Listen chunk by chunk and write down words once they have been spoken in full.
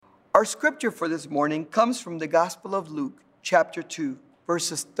Our scripture for this morning comes from the Gospel of Luke, chapter 2,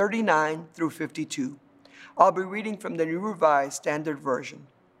 verses 39 through 52. I'll be reading from the New Revised Standard Version.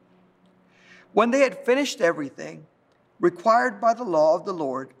 When they had finished everything required by the law of the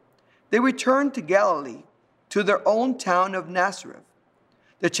Lord, they returned to Galilee, to their own town of Nazareth.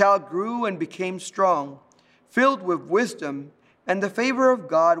 The child grew and became strong, filled with wisdom, and the favor of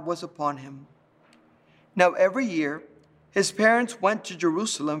God was upon him. Now every year, his parents went to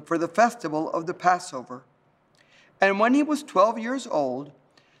Jerusalem for the festival of the Passover. And when he was 12 years old,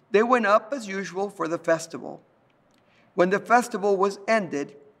 they went up as usual for the festival. When the festival was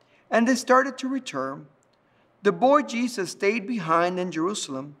ended and they started to return, the boy Jesus stayed behind in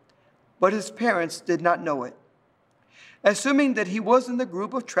Jerusalem, but his parents did not know it. Assuming that he was in the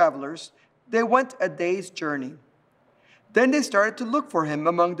group of travelers, they went a day's journey. Then they started to look for him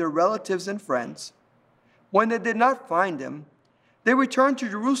among their relatives and friends. When they did not find him, they returned to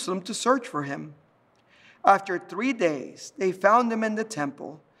Jerusalem to search for him. After 3 days, they found him in the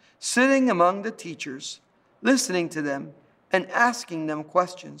temple, sitting among the teachers, listening to them and asking them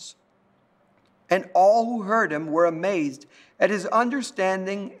questions. And all who heard him were amazed at his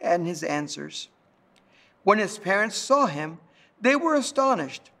understanding and his answers. When his parents saw him, they were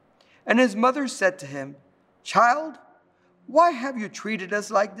astonished. And his mother said to him, "Child, why have you treated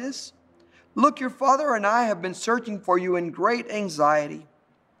us like this? Look, your father and I have been searching for you in great anxiety."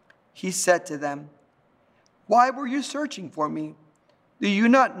 He said to them, "Why were you searching for me? Do you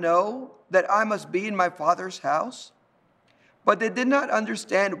not know that I must be in my father's house?" But they did not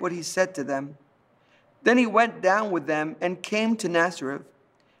understand what he said to them. Then he went down with them and came to Nazareth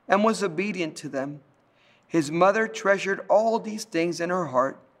and was obedient to them. His mother treasured all these things in her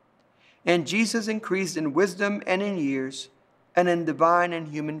heart. And Jesus increased in wisdom and in years and in divine and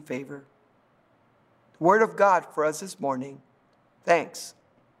human favor. The word of God for us this morning. Thanks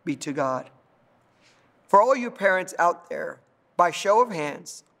be to God. For all you parents out there, by show of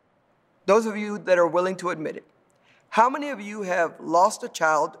hands, those of you that are willing to admit it, how many of you have lost a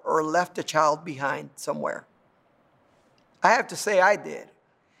child or left a child behind somewhere? I have to say I did.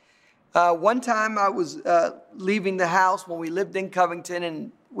 One time I was leaving the house when we lived in Covington,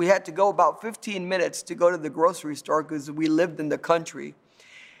 and we had to go about 15 minutes to go to the grocery store because we lived in the country.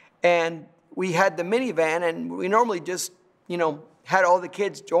 And we had the minivan, and we normally just, had all the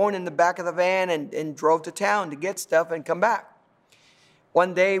kids join in the back of the van and drove to town to get stuff and come back.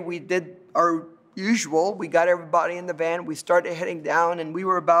 One day we did our usual. We got everybody in the van. We started heading down, and we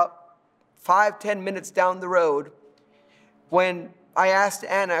were about 5-10 minutes down the road when I asked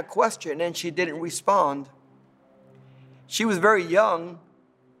Anna a question, and she didn't respond. She was very young,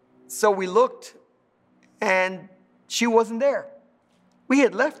 so we looked, and she wasn't there. We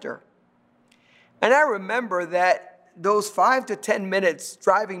had left her. And I remember that those 5 to 10 minutes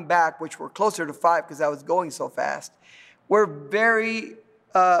driving back, which were closer to 5 because I was going so fast, were very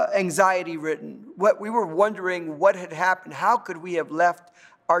anxiety-ridden. We were wondering what had happened. How could we have left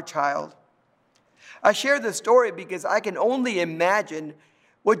our child? I share this story because I can only imagine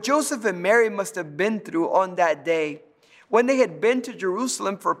what Joseph and Mary must have been through on that day when they had been to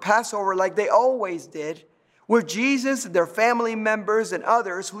Jerusalem for Passover like they always did, with Jesus and their family members and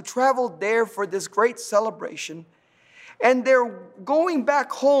others who traveled there for this great celebration. And they're going back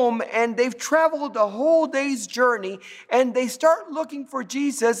home, and they've traveled a whole day's journey, and they start looking for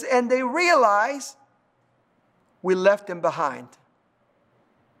Jesus, and they realize we left him behind.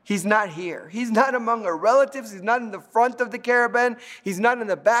 He's not here. He's not among our relatives. He's not in the front of the caravan. He's not in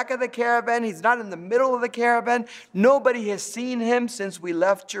the back of the caravan. He's not in the middle of the caravan. Nobody has seen him since we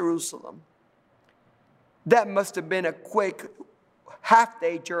left Jerusalem. That must have been a quick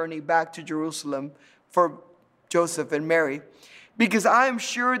half-day journey back to Jerusalem for Joseph and Mary, because I'm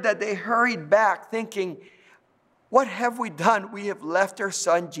sure that they hurried back thinking, what have we done? We have left our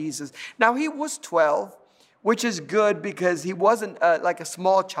son Jesus. Now he was 12, which is good because he wasn't like a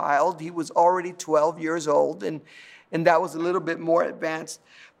small child. He was already 12 years old, and that was a little bit more advanced.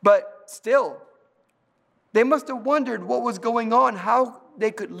 But still, they must have wondered what was going on, how they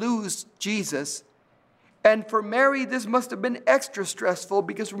could lose Jesus. And for Mary, this must have been extra stressful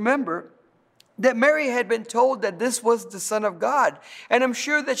because remember that Mary had been told that this was the Son of God. And I'm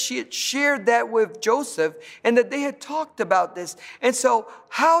sure that she had shared that with Joseph and that they had talked about this. And so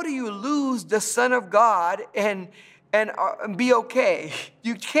how do you lose the Son of God and be okay?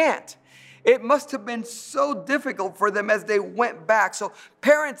 You can't. It must have been so difficult for them as they went back. So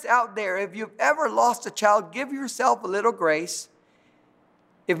parents out there, if you've ever lost a child, give yourself a little grace.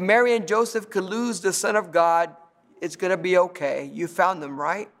 If Mary and Joseph could lose the Son of God, it's going to be okay. You found them,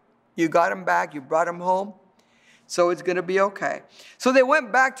 right? You got him back. You brought him home. So it's going to be okay. So they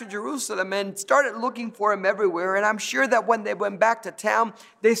went back to Jerusalem and started looking for him everywhere. And I'm sure that when they went back to town,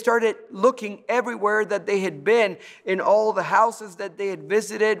 they started looking everywhere that they had been, in all the houses that they had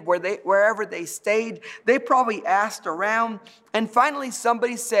visited, wherever they stayed. They probably asked around. And finally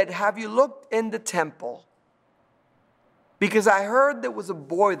somebody said, "Have you looked in the temple? Because I heard there was a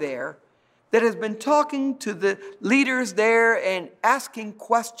boy there that has been talking to the leaders there and asking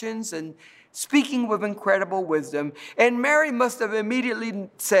questions and speaking with incredible wisdom." And Mary must have immediately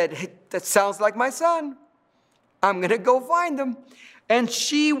said, "Hey, that sounds like my son. I'm going to go find him." And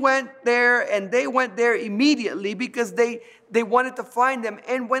she went there, and they went there immediately because they wanted to find him.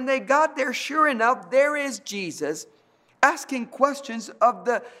 And when they got there, sure enough, there is Jesus asking questions of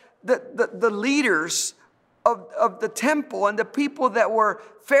the leaders of the temple, and the people that were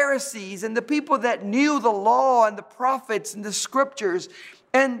Pharisees, and the people that knew the law and the prophets and the scriptures.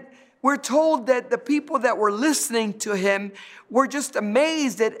 And we're told that the people that were listening to him were just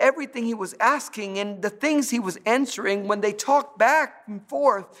amazed at everything he was asking and the things he was answering when they talked back and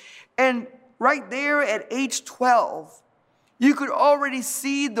forth. And right there at age 12, you could already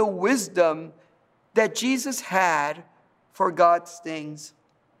see the wisdom that Jesus had for God's things.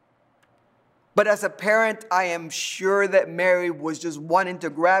 But as a parent, I am sure that Mary was just wanting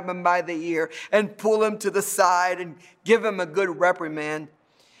to grab him by the ear and pull him to the side and give him a good reprimand.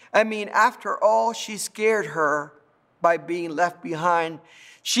 I mean, after all, she scared her by being left behind.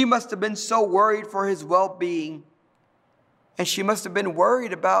 She must have been so worried for his well-being. And she must have been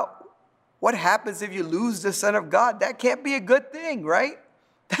worried about what happens if you lose the Son of God. That can't be a good thing, right?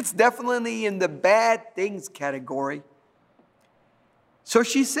 That's definitely in the bad things category. So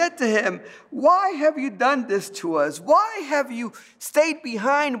she said to him, "Why have you done this to us? Why have you stayed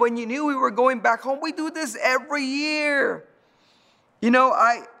behind when you knew we were going back home? We do this every year. You know,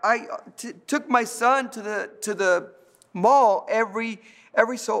 I took my son to the mall every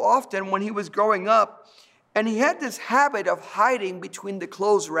so often when he was growing up. And he had this habit of hiding between the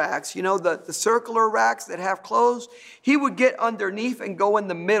clothes racks. You know, the circular racks that have clothes. He would get underneath and go in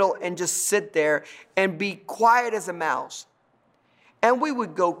the middle and just sit there and be quiet as a mouse. And we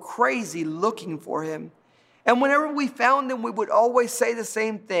would go crazy looking for him. And whenever we found him, we would always say the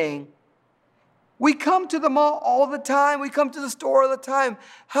same thing. We come to the mall all the time. We come to the store all the time.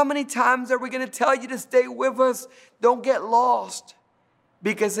 How many times are we going to tell you to stay with us? Don't get lost.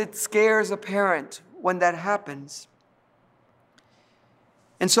 Because it scares a parent when that happens.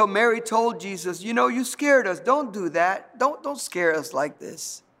 And so Mary told Jesus, "You know, you scared us. Don't do that. Don't scare us like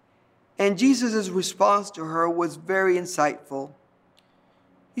this." And Jesus' response to her was very insightful.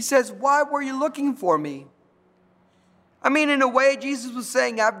 He says, "Why were you looking for me?" I mean, in a way, Jesus was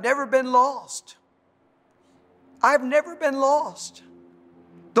saying, I've never been lost. I've never been lost.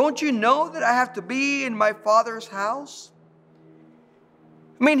 Don't you know that I have to be in my Father's house?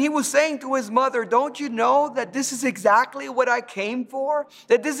 I mean, he was saying to his mother, don't you know that this is exactly what I came for?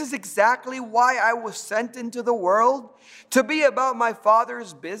 That this is exactly why I was sent into the world? To be about my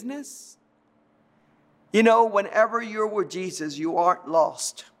Father's business? You know, whenever you're with Jesus, you aren't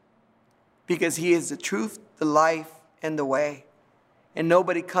lost. Because he is the truth, the life, and the way. And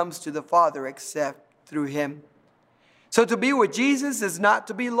nobody comes to the Father except through him. So to be with Jesus is not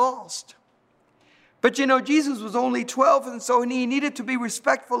to be lost. But you know, Jesus was only 12, and so he needed to be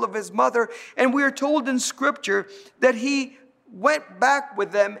respectful of his mother. And we are told in Scripture that he went back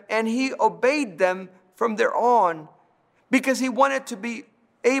with them and he obeyed them from there on because he wanted to be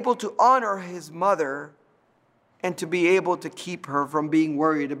able to honor his mother and to be able to keep her from being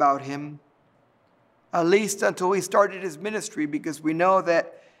worried about him. At least until he started his ministry, because we know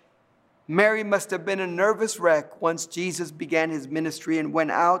that Mary must have been a nervous wreck once Jesus began his ministry and went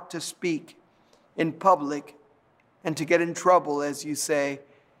out to speak in public and to get in trouble, as you say,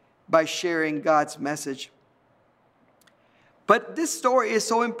 by sharing God's message. But this story is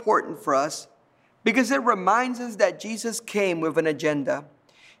so important for us because it reminds us that Jesus came with an agenda.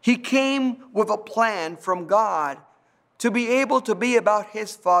 He came with a plan from God to be able to be about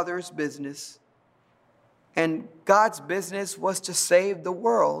his Father's business. And God's business was to save the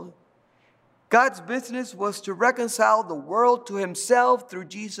world. God's business was to reconcile the world to himself through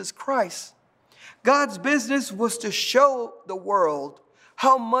Jesus Christ. God's business was to show the world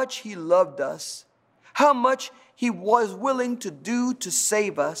how much he loved us, how much he was willing to do to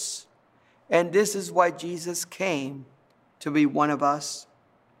save us. And this is why Jesus came, to be one of us.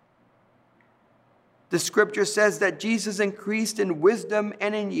 The scripture says that Jesus increased in wisdom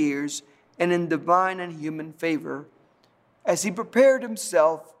and in years and in divine and human favor as he prepared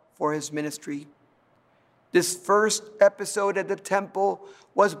himself for his ministry. This first episode at the temple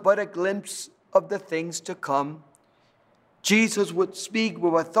was but a glimpse of the things to come. Jesus would speak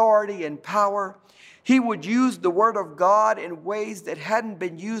with authority and power. He would use the word of God in ways that hadn't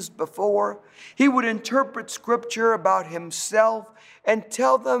been used before. He would interpret scripture about himself and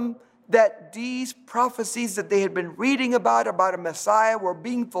tell them that these prophecies that they had been reading about a Messiah were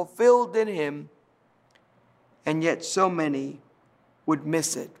being fulfilled in him. And yet so many would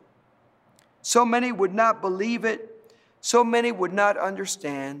miss it. So many would not believe it. So many would not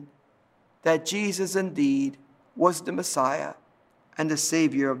understand that Jesus indeed was the Messiah and the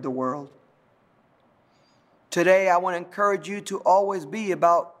Savior of the world. Today, I want to encourage you to always be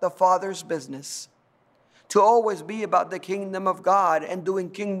about the Father's business, to always be about the kingdom of God and doing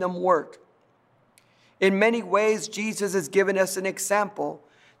kingdom work. In many ways, Jesus has given us an example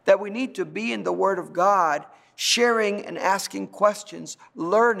that we need to be in the Word of God, sharing and asking questions,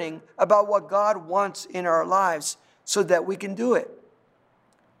 learning about what God wants in our lives so that we can do it.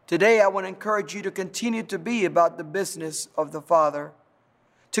 Today, I want to encourage you to continue to be about the business of the Father,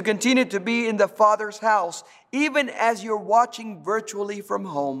 to continue to be in the Father's house, even as you're watching virtually from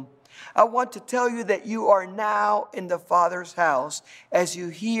home. I want to tell you that you are now in the Father's house as you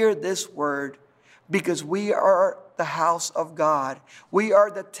hear this word, because we are the house of God. We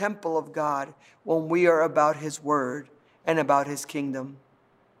are the temple of God when we are about His word and about His kingdom.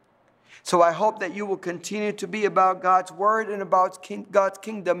 So I hope that you will continue to be about God's word and about God's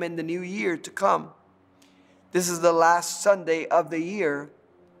kingdom in the new year to come. This is the last Sunday of the year.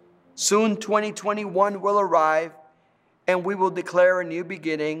 Soon 2021 will arrive and we will declare a new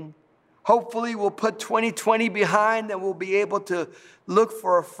beginning. Hopefully we'll put 2020 behind and we'll be able to look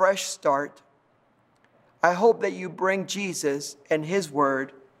for a fresh start. I hope that you bring Jesus and His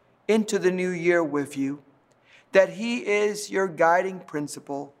word into the new year with you, that He is your guiding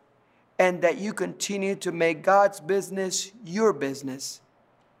principle, and that you continue to make God's business your business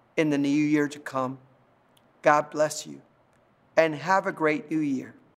in the new year to come. God bless you and have a great new year.